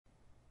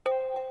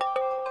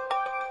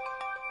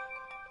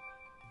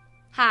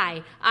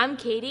Hi, I'm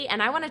Katie,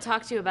 and I want to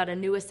talk to you about a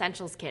new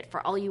essentials kit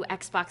for all you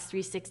Xbox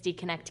 360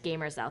 Kinect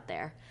gamers out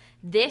there.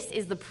 This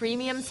is the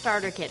premium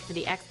starter kit for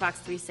the Xbox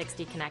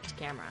 360 Kinect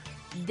Camera.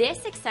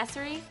 This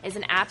accessory is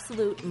an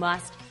absolute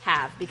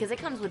must-have because it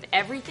comes with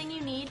everything you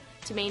need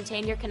to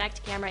maintain your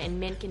Kinect camera in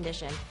mint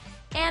condition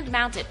and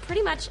mount it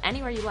pretty much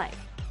anywhere you like.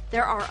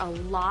 There are a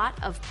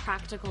lot of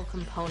practical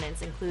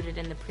components included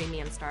in the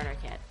premium starter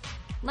kit.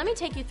 Let me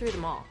take you through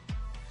them all.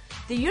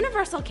 The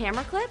universal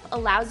camera clip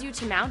allows you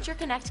to mount your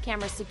Kinect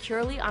camera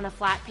securely on a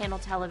flat panel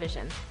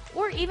television,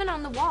 or even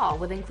on the wall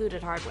with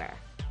included hardware.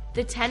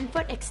 The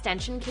 10-foot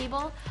extension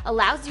cable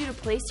allows you to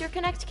place your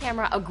Kinect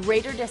camera a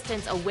greater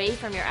distance away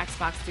from your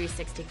Xbox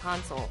 360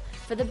 console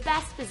for the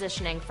best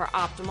positioning for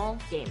optimal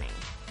gaming.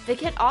 The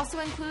kit also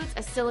includes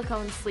a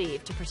silicone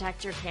sleeve to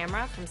protect your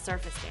camera from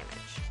surface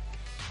damage.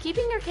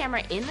 Keeping your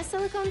camera in the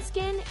silicone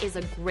skin is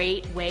a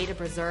great way to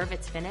preserve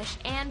its finish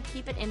and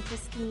keep it in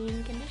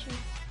pristine condition.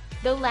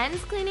 The lens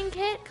cleaning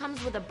kit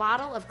comes with a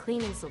bottle of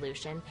cleaning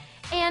solution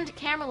and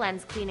camera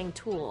lens cleaning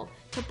tool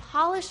to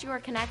polish your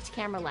Kinect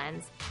camera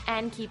lens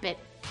and keep it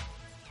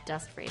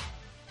dust-free.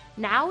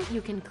 Now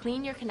you can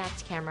clean your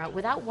Kinect camera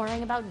without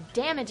worrying about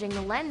damaging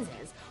the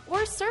lenses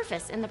or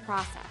surface in the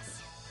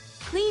process.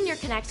 Clean your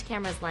Kinect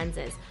camera's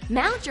lenses,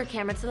 mount your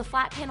camera to the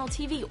flat panel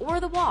TV or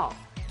the wall,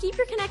 keep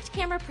your Kinect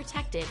camera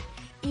protected,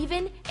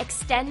 even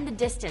extend the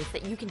distance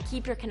that you can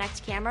keep your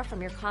Kinect camera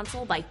from your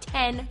console by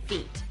 10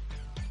 feet.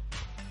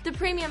 The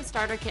Premium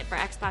Starter Kit for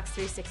Xbox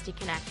 360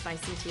 Kinect by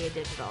CTA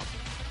Digital.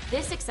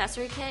 This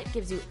accessory kit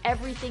gives you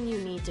everything you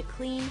need to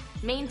clean,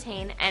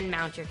 maintain, and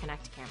mount your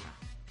Kinect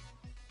camera.